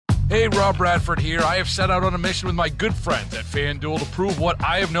Hey, Rob Bradford here. I have set out on a mission with my good friends at FanDuel to prove what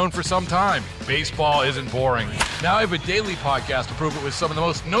I have known for some time. Baseball isn't boring. Now I have a daily podcast to prove it with some of the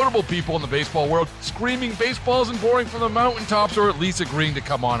most notable people in the baseball world, screaming baseball isn't boring from the mountaintops, or at least agreeing to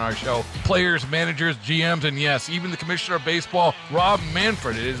come on our show. Players, managers, GMs, and yes, even the commissioner of baseball, Rob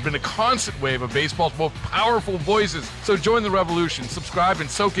Manfred. It has been a constant wave of baseball's most powerful voices. So join the revolution. Subscribe and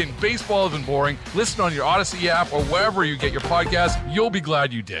soak in Baseball Isn't Boring. Listen on your Audacy app or wherever you get your podcasts. You'll be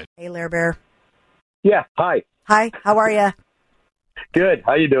glad you did. Hey, Larry Bear. Yeah, hi. Hi, how are you? Good.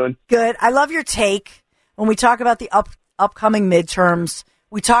 How you doing? Good. I love your take. When we talk about the upcoming midterms,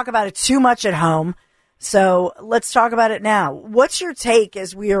 we talk about it too much at home. So let's talk about it now. What's your take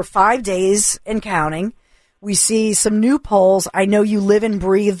as we are 5 days and counting? We see some new polls. I know you live and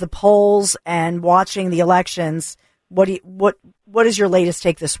breathe the polls and watching the elections. What is your latest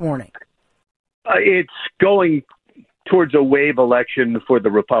take this morning? It's going towards a wave election for the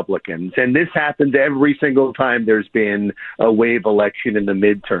Republicans. And this happens every single time there's been a wave election in the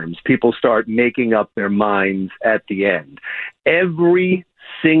midterms. People start making up their minds at the end. Every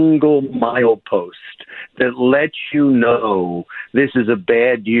single milepost that lets you know this is a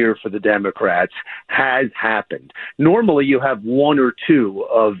bad year for the Democrats has happened. Normally you have one or two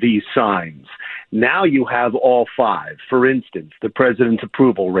of these signs. Now you have all five. For instance, the president's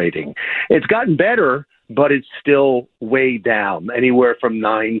approval rating. It's gotten better, but it's still way down, anywhere from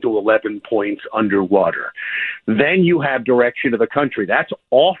 9 to 11 points underwater. Then you have direction of the country. That's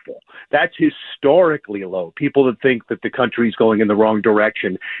awful. That's historically low. People that think that the country's going in the wrong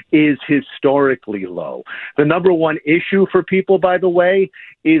direction is historically low. The number one issue for people, by the way,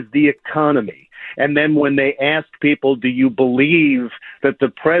 is the economy. And then when they ask people, do you believe that the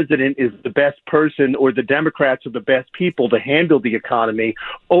president is the best person or the Democrats are the best people to handle the economy,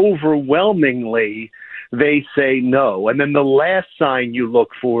 overwhelmingly, they say no. And then the last sign you look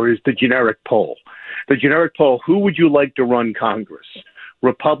for is the generic poll. The generic poll, who would you like to run Congress?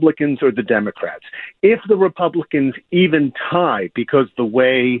 Republicans or the Democrats? If the Republicans even tie, because the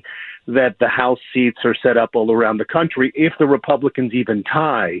way that the House seats are set up all around the country, if the Republicans even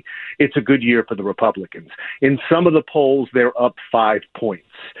tie, it's a good year for the Republicans. In some of the polls, they're up 5 points.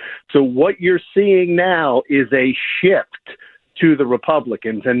 So what you're seeing now is a shift to the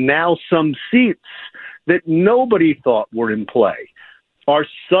Republicans, and now some seats that nobody thought were in play are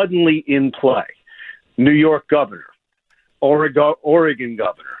suddenly in play. New York governor, Oregon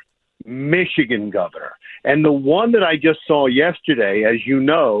governor, Michigan governor. And the one that I just saw yesterday, as you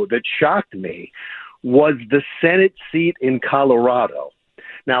know, that shocked me was the Senate seat in Colorado.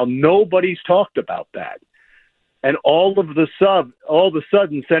 Now, nobody's talked about that. And all of a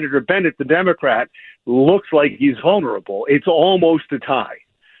sudden, Senator Bennett, the Democrat, looks like he's vulnerable. It's almost a tie.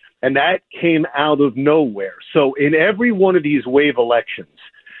 And that came out of nowhere. So in every one of these wave elections,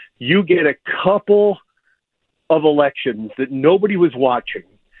 you get a couple of elections that nobody was watching,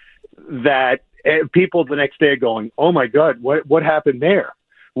 that people the next day are going, oh, my God, what happened there?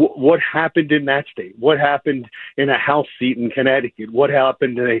 What happened in that state? What happened in a House seat in Connecticut? What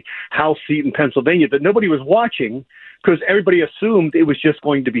happened in a House seat in Pennsylvania that nobody was watching because everybody assumed it was just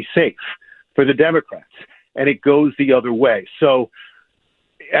going to be safe for the Democrats, and it goes the other way. So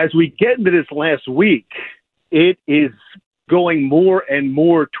as we get into this last week, it is going more and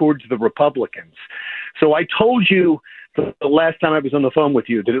more towards the Republicans. So I told you the last time I was on the phone with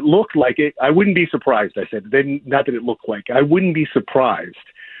you that it looked like it. I wouldn't be surprised, I said. Not that it looked like. I wouldn't be surprised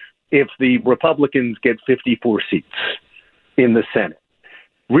if the Republicans get 54 seats in the Senate.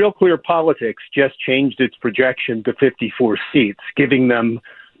 Real Clear Politics just changed its projection to 54 seats, giving them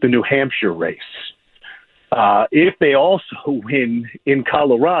the New Hampshire race. If they also win in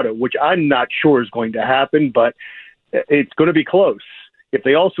Colorado, which I'm not sure is going to happen, but it's going to be close. If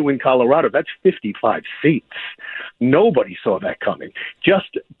they also win Colorado, that's 55 seats. Nobody saw that coming.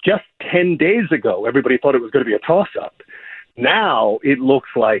 Just 10 days ago, everybody thought it was going to be a toss-up. Now it looks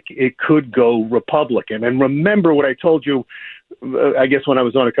like it could go Republican. And remember what I told you, I guess when I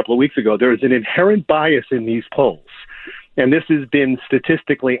was on a couple of weeks ago, there is an inherent bias in these polls. And this has been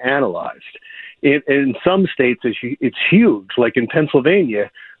statistically analyzed. In some states, it's huge. Like in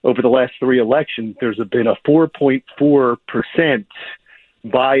Pennsylvania, over the last 3 elections, there's been a 4.4%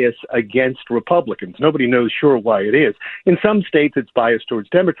 bias against Republicans. Nobody knows sure why it is. In some states, it's biased towards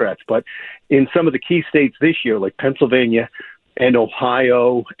Democrats, but in some of the key states this year, like Pennsylvania and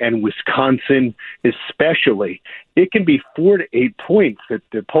Ohio and Wisconsin especially, it can be 4 to 8 points that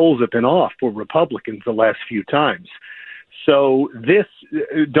the polls have been off for Republicans the last few times. So this,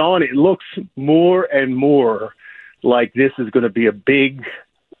 Dawn, it looks more and more like this is going to be a big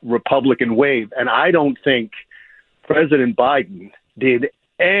Republican wave. And I don't think President Biden did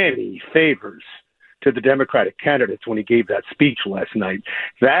any favors to the Democratic candidates when he gave that speech last night.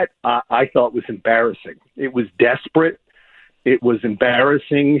 That I thought was embarrassing. It was desperate. It was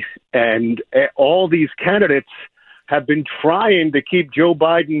embarrassing. And all these candidates have been trying to keep Joe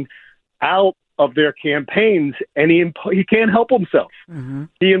Biden out of their campaigns, and he can't help himself. Mm-hmm.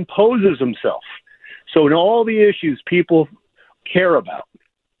 He imposes himself. So in all the issues people care about,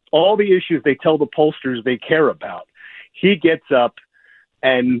 all the issues they tell the pollsters they care about, he gets up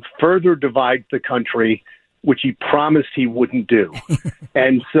and further divides the country, which he promised he wouldn't do.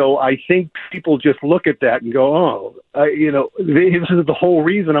 And so I think people just look at that and go, oh, this is the whole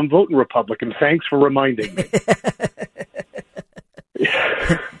reason I'm voting Republican. Thanks for reminding me.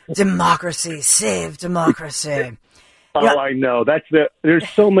 Democracy, save democracy. Oh, yeah. I know. There's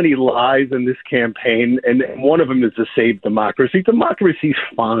so many lies in this campaign, and one of them is to save democracy. Democracy's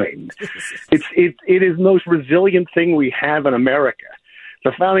fine. It is the most resilient thing we have in America.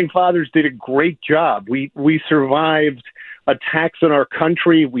 The founding fathers did a great job. We survived attacks on our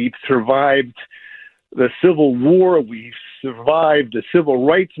country. We've survived the Civil War. We've survived the Civil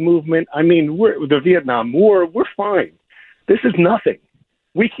Rights Movement. I mean, the Vietnam War. We're fine. This is nothing.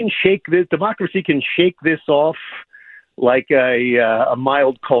 We can shake this. Democracy can shake this off like a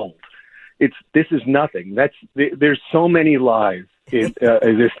mild cold. This is nothing. There's so many lies this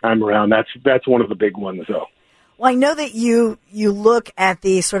time around. That's one of the big ones, though. Well, I know that you look at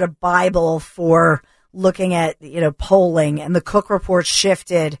the sort of Bible for looking at polling, and the Cook report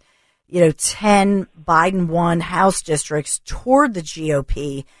shifted 10 Biden won House districts toward the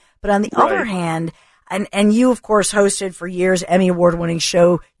GOP. But on the other hand, and you of course hosted for years Emmy award-winning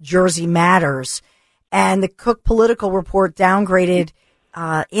show Jersey Matters. And the Cook Political Report downgraded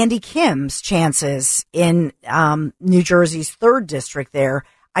Andy Kim's chances in New Jersey's 3rd district there.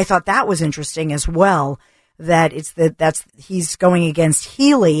 I thought that was interesting as well, that he's going against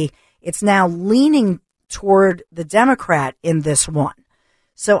Healy. It's now leaning toward the Democrat in this one.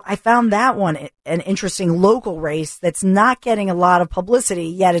 So I found that one an interesting local race that's not getting a lot of publicity,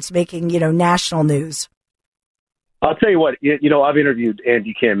 yet it's making, national news. I'll tell you what, I've interviewed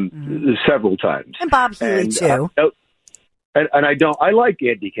Andy Kim several times. And Bob Healy, too. I like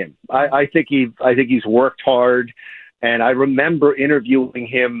Andy Kim. I think he's worked hard. And I remember interviewing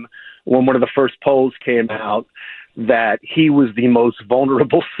him when one of the first polls came out that he was the most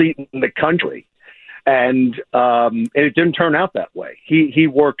vulnerable seat in the country. And it didn't turn out that way. He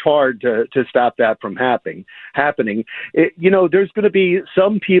worked hard to stop that from happening. There's going to be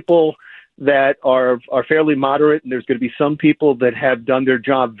some people that are fairly moderate, and there's going to be some people that have done their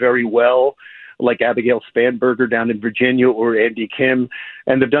job very well, like Abigail Spanberger down in Virginia or Andy Kim,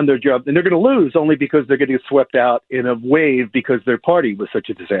 and they've done their job, and they're going to lose only because they're going to get swept out in a wave because their party was such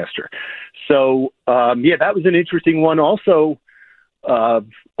a disaster. So, that was an interesting one. Also,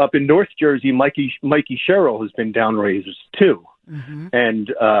 up in North Jersey, Mikey Sherrill has been downraised too. Mm-hmm.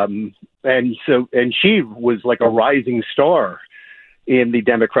 And she was like a rising star in the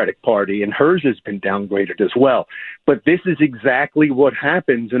Democratic Party, and hers has been downgraded as well. But this is exactly what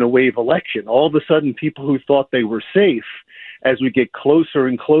happens in a wave election. All of a sudden, people who thought they were safe, as we get closer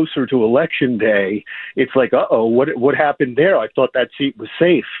and closer to Election Day, it's like, uh-oh, what happened there? I thought that seat was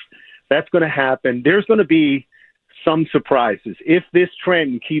safe. That's going to happen. There's going to be some surprises if this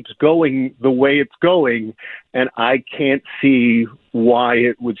trend keeps going the way it's going, and I can't see why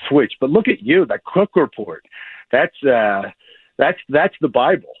it would switch. But look at you, that Cook report. That's the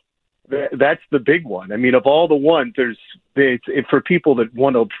Bible. That's the big one. I mean, of all the ones, for people that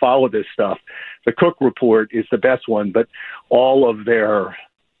want to follow this stuff, the Cook report is the best one. But all of their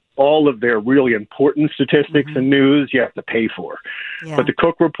really important statistics and news you have to pay for. Yeah. But the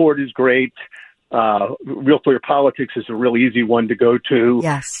Cook report is great. Real Clear Politics is a really easy one to go to.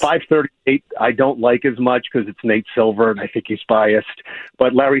 Yes. 538 I don't like as much because it's Nate Silver and I think he's biased.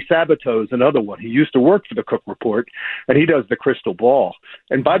 But Larry Sabato is another one. He used to work for the Cook Report, and he does the crystal ball.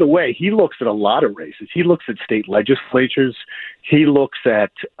 And by the way, he looks at a lot of races. He looks at state legislatures. He looks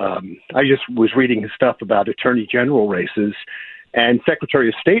at I just was reading his stuff about attorney general races and Secretary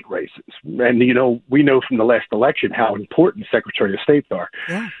of State races. And, we know from the last election how important Secretary of States are.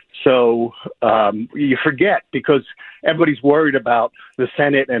 Yeah. So you forget, because everybody's worried about the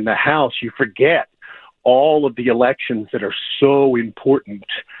Senate and the House, you forget all of the elections that are so important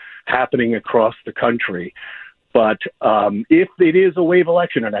happening across the country. But if it is a wave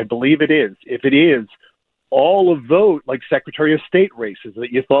election, and I believe it is, if it is, all of those, like Secretary of State races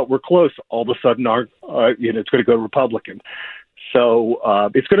that you thought were close, all of a sudden it's going to go Republican. So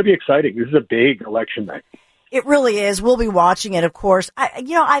it's going to be exciting. This is a big election night. It really is. We'll be watching it, of course.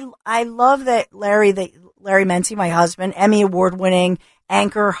 I love that Larry Mendte, my husband, Emmy award winning,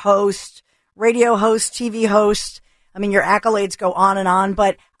 anchor, host, radio host, TV host. I mean, your accolades go on,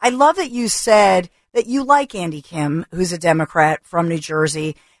 but I love that you said that you like Andy Kim, who's a Democrat from New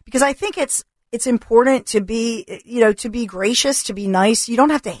Jersey, because I think it's important to be, to be gracious, to be nice. You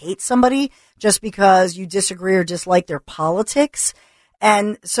don't have to hate somebody just because you disagree or dislike their politics.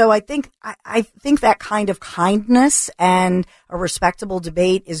 And so I think that kind of kindness and a respectable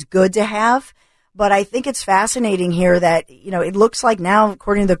debate is good to have. But I think it's fascinating here that, it looks like now,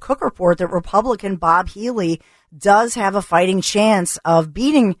 according to the Cook Report, that Republican Bob Healey does have a fighting chance of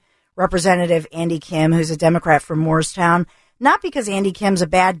beating Representative Andy Kim, who's a Democrat from Morristown, not because Andy Kim's a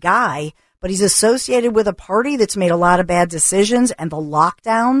bad guy, but he's associated with a party that's made a lot of bad decisions and the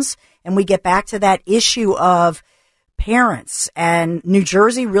lockdowns. And we get back to that issue of parents, and New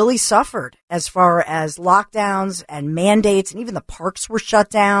Jersey really suffered as far as lockdowns and mandates, and even the parks were shut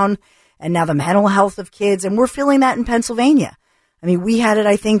down, and now the mental health of kids. And we're feeling that in Pennsylvania. I mean, we had it,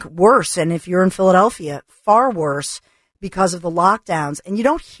 I think, worse. And if you're in Philadelphia, far worse because of the lockdowns. And you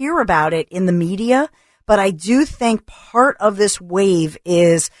don't hear about it in the media, but I do think part of this wave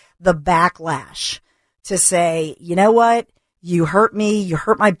is the backlash to say, you know what? You hurt me, you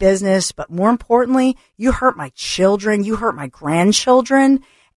hurt my business, but more importantly, you hurt my children, you hurt my grandchildren.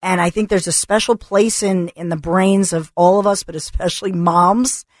 And I think there's a special place in the brains of all of us, but especially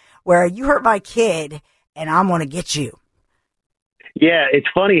moms, where you hurt my kid and I'm going to get you. Yeah, it's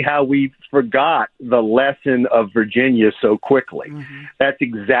funny how we forgot the lesson of Virginia so quickly. Mm-hmm. That's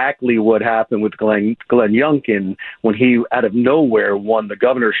exactly what happened with Glenn Youngkin when he, out of nowhere, won the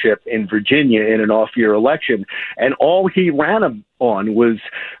governorship in Virginia in an off-year election. And all he ran on was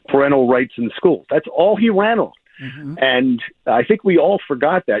parental rights in schools. That's all he ran on. Mm-hmm. And I think we all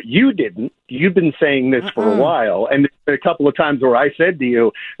forgot that. You didn't. You've been saying this for a while. And there are a couple of times where I said to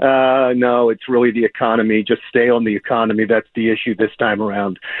you, no, it's really the economy. Just stay on the economy. That's the issue this time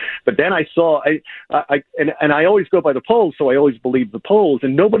around. But then I saw, and I always go by the polls, so I always believe the polls,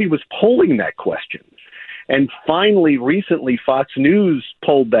 and nobody was polling that question. And finally, recently, Fox News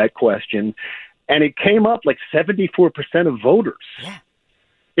polled that question, and it came up like 74% of voters. Yeah.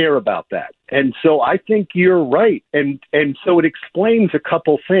 Care about that. And so I think you're right. And so it explains a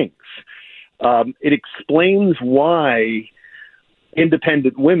couple things. It explains why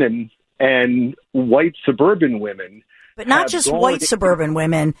independent women and white suburban women, but not just white suburban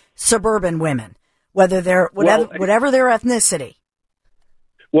women, whether they're whatever their ethnicity.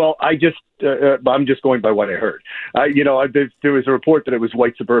 Well, I'm just going by what I heard. There was a report that it was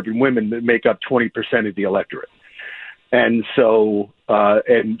white suburban women that make up 20% of the electorate. And so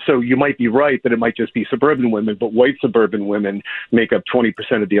you might be right that it might just be suburban women, but white suburban women make up 20%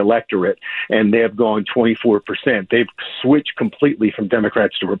 of the electorate, and they have gone 24%. They've switched completely from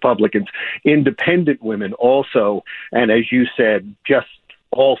Democrats to Republicans. Independent women also, and as you said, just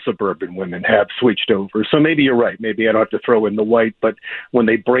all suburban women have switched over. So maybe you're right. Maybe I don't have to throw in the white, but when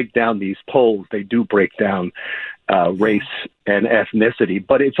they break down these polls, they do break down race and ethnicity.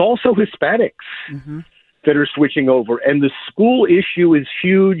 But it's also Hispanics. Mm-hmm. That are switching over. And the school issue is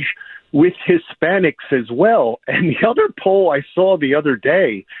huge with Hispanics as well. And the other poll I saw the other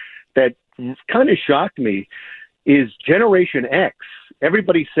day that kind of shocked me is Generation X.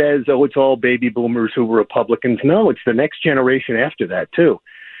 Everybody says, oh, it's all baby boomers who were Republicans. No, it's the next generation after that, too.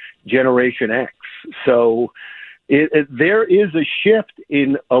 Generation X. So there is a shift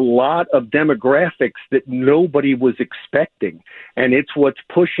in a lot of demographics that nobody was expecting, and it's what's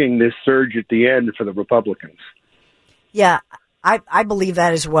pushing this surge at the end for the Republicans. Yeah, I believe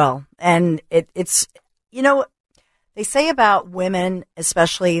that as well. And it's they say about women,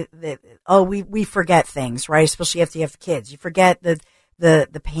 especially that, we forget things, right? Especially after you have kids. You forget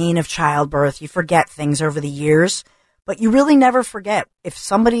the pain of childbirth. You forget things over the years, but you really never forget if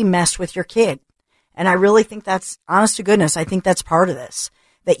somebody messed with your kid. And I really think that's, honest to goodness, I think that's part of this,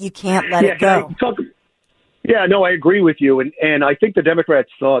 that you can't let it go. Yeah, no, I agree with you. And I think the Democrats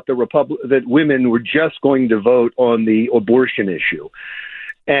thought that women were just going to vote on the abortion issue.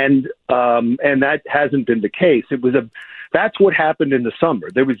 And that hasn't been the case. That's what happened in the summer.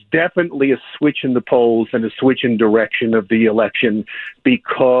 There was definitely a switch in the polls and a switch in direction of the election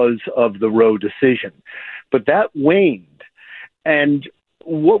because of the Roe decision. But that waned. And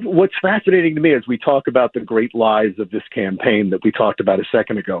what's fascinating to me as we talk about the great lies of this campaign that we talked about a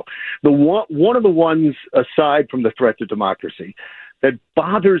second ago, one of the ones, aside from the threat to democracy, that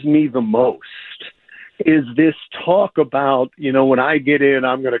bothers me the most is this talk about, when I get in,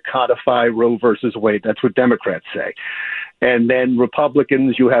 I'm going to codify Roe versus Wade. That's what Democrats say. And then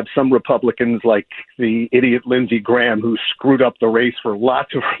Republicans, you have some Republicans like the idiot Lindsey Graham who screwed up the race for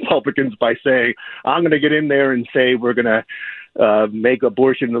lots of Republicans by saying, I'm going to get in there and say we're going to make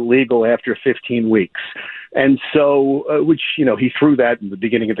abortion illegal after 15 weeks. And so, which, he threw that in the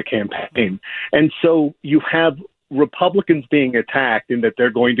beginning of the campaign. And so you have Republicans being attacked in that they're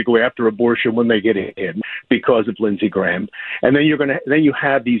going to go after abortion when they get in because of Lindsey Graham. And then then you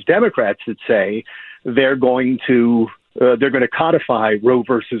have these Democrats that say they're going to codify Roe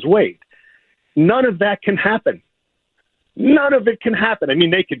versus Wade. None of that can happen. None of it can happen. I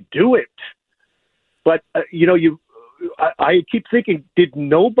mean, they could do it. But, I keep thinking, did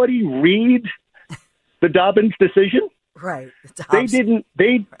nobody read the Dobbins decision? Right. They didn't.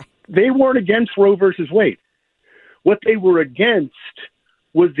 They weren't against Roe versus Wade. What they were against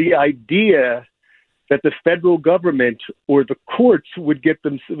was the idea that the federal government or the courts would get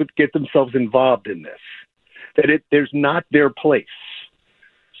themselves involved in this. That there's not their place.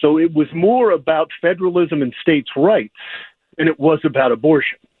 So it was more about federalism and states' rights than it was about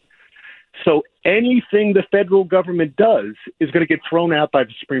abortion. So anything the federal government does is going to get thrown out by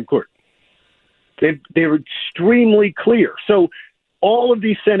the Supreme Court. They're extremely clear. So all of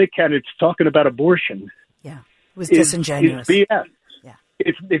these Senate candidates talking about abortion, it was disingenuous. Is BS. Yeah,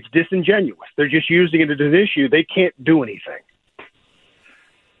 it's disingenuous. They're just using it as an issue. They can't do anything.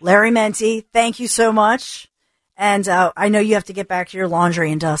 Larry Mendte, thank you so much. And I know you have to get back to your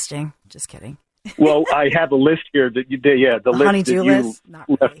laundry and dusting. Just kidding. Well, I have a list here that you did. Yeah, the list honey-do that you list? Not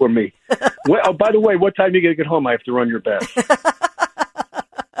left really. for me. Well, by the way, what time do you get home? I have to run your bath.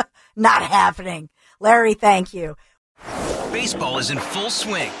 Not happening. Larry, thank you. Baseball is in full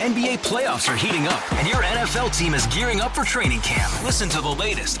swing. NBA playoffs are heating up, and your NFL team is gearing up for training camp. Listen to the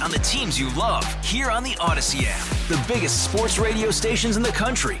latest on the teams you love here on the Audacy app. The biggest sports radio stations in the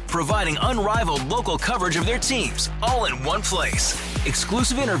country, providing unrivaled local coverage of their teams, all in one place.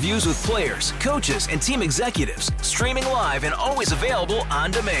 Exclusive interviews with players, coaches, and team executives, streaming live and always available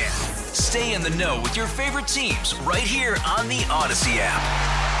on demand. Stay in the know with your favorite teams right here on the Audacy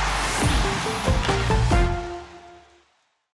app.